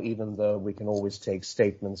war, even though we can always take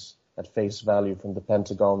statements at face value from the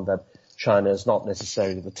Pentagon that China is not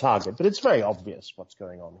necessarily the target. But it's very obvious what's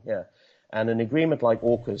going on here. And an agreement like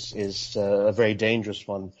AUKUS is a very dangerous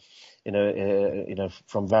one,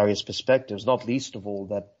 from various perspectives, not least of all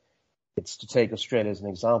that it's, to take Australia as an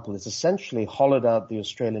example, it's essentially hollowed out the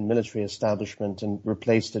Australian military establishment and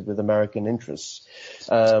replaced it with American interests.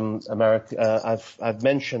 I've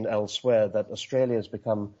mentioned elsewhere that Australia has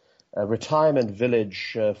become a retirement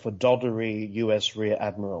village for doddery U.S. rear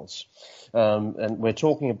admirals. And we're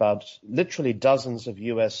talking about literally dozens of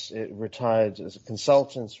U.S. retired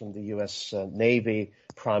consultants from the U.S. Navy,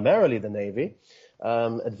 primarily the Navy,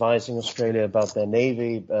 advising Australia about their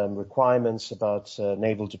Navy requirements, about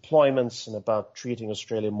naval deployments, and about treating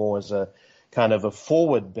Australia more as a kind of a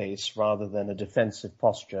forward base rather than a defensive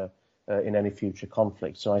posture in any future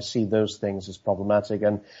conflict. So I see those things as problematic.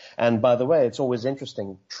 And by the way, it's always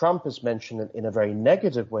interesting. Trump has mentioned it in a very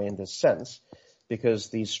negative way in this sense, because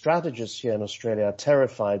the strategists here in Australia are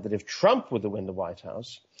terrified that if Trump were to win the White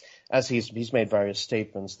House, as he's made various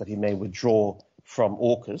statements that he may withdraw from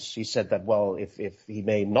AUKUS. He said that, well, if he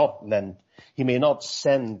may not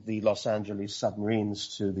send the Los Angeles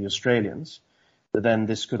submarines to the Australians, then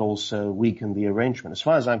this could also weaken the arrangement. As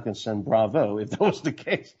far as I'm concerned, bravo, if that was the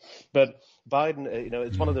case. But Biden,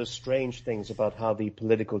 it's one of those strange things about how the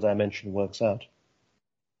political dimension works out.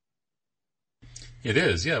 It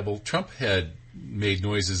is, yeah. Well, Trump had made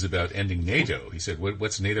noises about ending NATO. He said,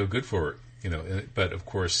 what's NATO good for? But of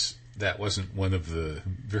course, that wasn't one of the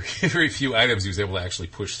very, very few items he was able to actually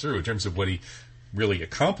push through in terms of what he really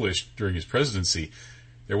accomplished during his presidency.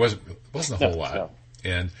 There wasn't a whole lot. No.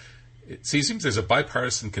 And it seems there's a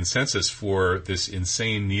bipartisan consensus for this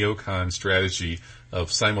insane neocon strategy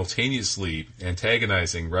of simultaneously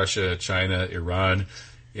antagonizing Russia, China, Iran,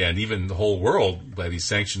 and even the whole world by these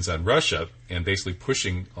sanctions on Russia, and basically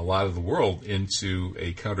pushing a lot of the world into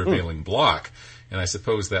a countervailing bloc. And I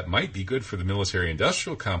suppose that might be good for the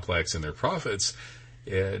military-industrial complex and their profits,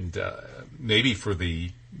 and maybe for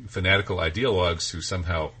the fanatical ideologues who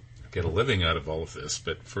somehow get a living out of all of this.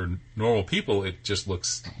 But for normal people, it just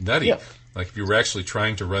looks nutty. Yeah. Like if you were actually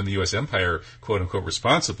trying to run the U.S. empire, quote-unquote,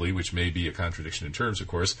 responsibly, which may be a contradiction in terms, of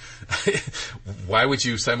course, why would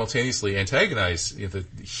you simultaneously antagonize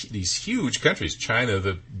these huge countries? China,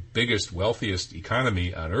 the biggest, wealthiest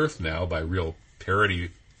economy on earth now by real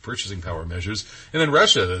parity purchasing power measures, and then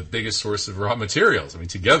Russia, the biggest source of raw materials. I mean,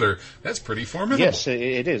 together, that's pretty formidable. Yes,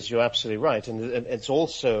 it is. You're absolutely right. And it's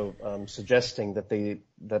also suggesting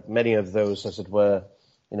that many of those, as it were,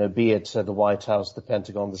 be it the White House, the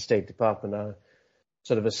Pentagon, the State Department, are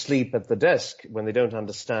sort of asleep at the desk when they don't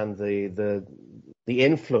understand the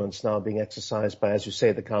influence now being exercised by, as you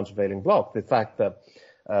say, the countervailing bloc. The fact that,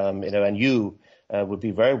 and you would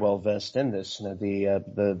be very well versed in this,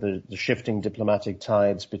 the shifting diplomatic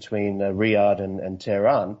tides between Riyadh and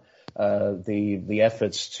Tehran, the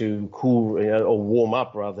efforts to cool or warm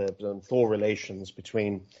up rather thaw relations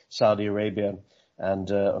between Saudi Arabia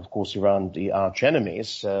and of course Iran, the arch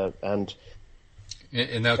enemies, and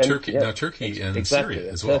now Turkey, and exactly,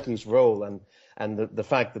 Syria as well. Turkey's role and the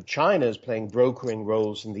fact that China is playing brokering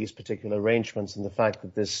roles in these particular arrangements, and the fact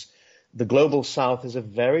that the global South has a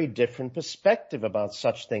very different perspective about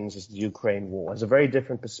such things as the Ukraine war, has a very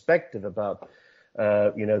different perspective about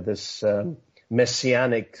this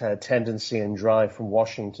messianic tendency and drive from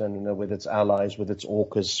Washington, with its allies, with its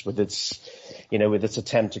AUKUS, with its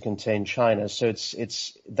attempt to contain China. So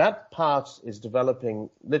it's that part is developing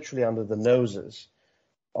literally under the noses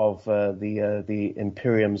of the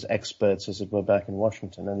Imperium's experts, as it were, back in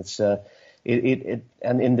Washington, and it's and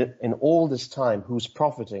in all this time, who's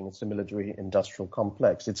profiting? It's the military-industrial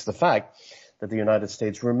complex. It's the fact that the United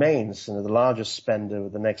States remains the largest spender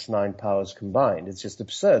of the next 9 powers combined. It's just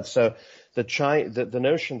absurd. So the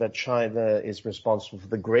notion that China is responsible for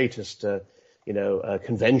the greatest,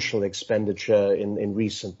 conventional expenditure in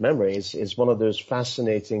recent memory is one of those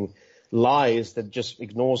fascinating lies that just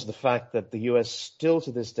ignores the fact that the U.S. still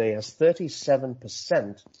to this day has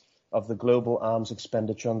 37% of the global arms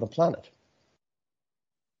expenditure on the planet.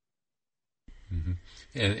 Mm-hmm.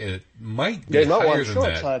 And it might be higher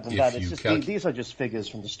than that. It's just these are just figures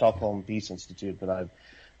from the Stockholm Peace Institute that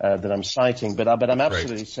I'm citing, but I'm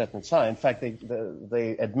absolutely certain it's high. In fact,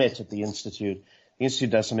 they admit at the institute. The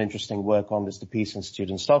institute does some interesting work on this, the Peace Institute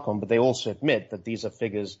in Stockholm, but they also admit that these are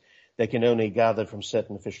figures they can only gather from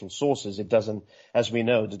certain official sources. It doesn't, as we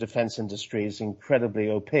know, the defense industry is incredibly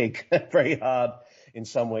opaque, very hard in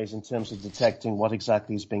some ways in terms of detecting what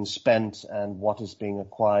exactly is being spent and what is being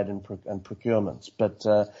acquired and procurements. But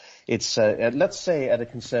it's, let's say at a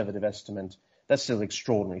conservative estimate, that's still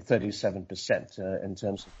extraordinary, 37% in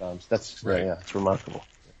terms of arms. That's right. It's remarkable.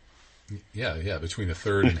 Yeah, between a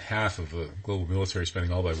third and half of the global military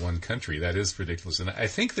spending all by one country, that is ridiculous. And I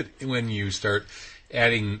think that when you start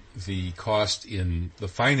adding the cost in the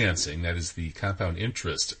financing, that is the compound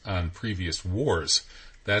interest on previous wars,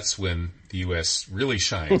 that's when the U.S. really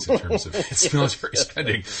shines in terms of its military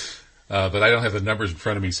spending. But I don't have the numbers in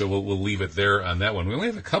front of me, so we'll leave it there on that one. We only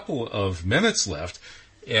have a couple of minutes left,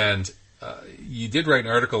 and you did write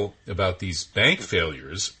an article about these bank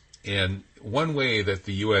failures, and one way that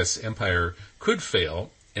the U.S. empire could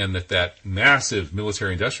fail and that massive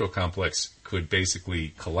military-industrial complex could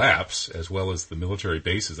basically collapse, as well as the military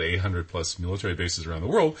bases, 800-plus military bases around the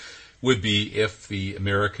world, would be if the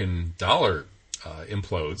American dollar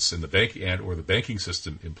implodes and the banking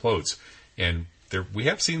system implodes. And we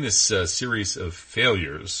have seen this series of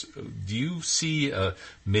failures. Do you see a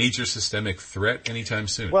major systemic threat anytime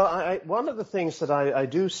soon? Well, one of the things that I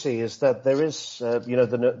do see is that there is,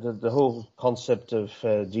 the whole concept of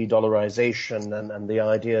de-dollarization and the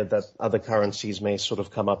idea that other currencies may sort of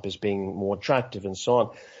come up as being more attractive and so on.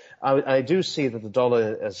 I do see that the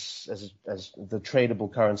dollar as the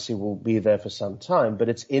tradable currency will be there for some time, but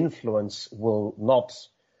its influence will not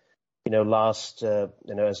last,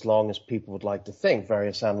 as long as people would like to think,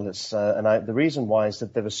 various analysts. The reason why is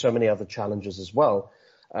that there were so many other challenges as well,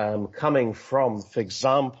 coming from, for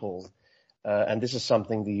example, and this is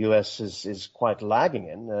something the US is quite lagging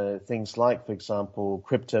in, things like, for example,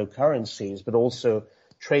 cryptocurrencies, but also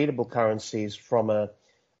tradable currencies from a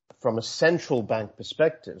central bank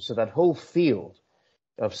perspective. So that whole field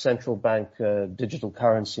of central bank digital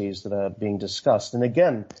currencies that are being discussed. And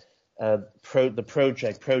again, the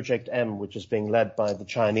Project M, which is being led by the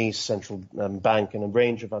Chinese central bank and a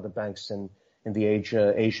range of other banks in the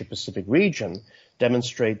Asia Pacific region,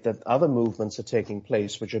 demonstrate that other movements are taking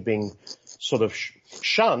place, which are being sort of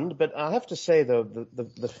shunned. But I have to say, though,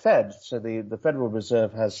 the Fed, so the Federal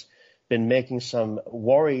Reserve, has been making some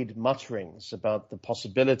worried mutterings about the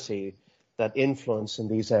possibility that influence in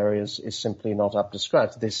these areas is simply not up to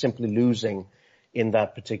scratch. They're simply losing in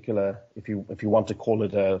that particular, if you want to call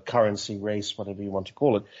it a currency race, whatever you want to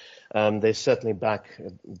call it. They're certainly back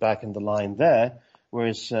in the line there,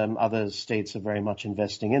 whereas other states are very much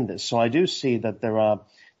investing in this. So I do see that there are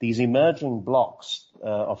these emerging blocks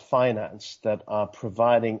of finance that are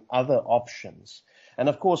providing other options. And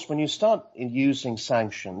of course, when you start using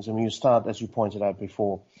sanctions, and when you start, as you pointed out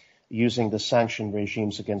before, using the sanction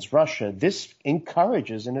regimes against Russia, this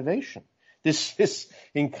encourages innovation. This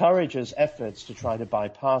encourages efforts to try to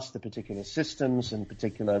bypass the particular systems and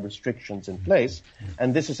particular restrictions in place.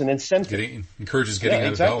 And this is an incentive. Encourages getting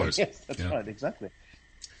out of dollars. Yes, that's right, exactly.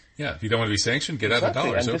 Yeah, if you don't want to be sanctioned, get out of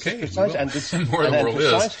dollars. And okay. More the world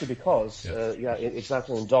precisely is. Because,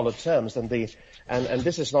 exactly in dollar terms. And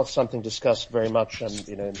this is not something discussed very much,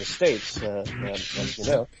 in the States, as you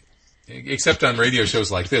know. Except on radio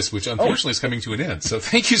shows like this, which unfortunately is coming to an end. So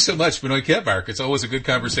thank you so much, Binoy Kampmark. It's always a good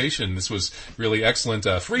conversation. This was really excellent.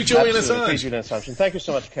 Free Julian Assange. Free Julian Assange. And thank you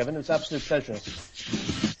so much, Kevin. It was an absolute pleasure.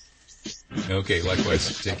 Okay,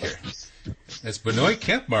 likewise. Take care. That's Binoy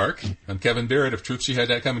Kampmark. I'm Kevin Barrett of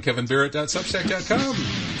TruthJihad.com and KevinBarrett.substack.com.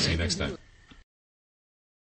 See you next time.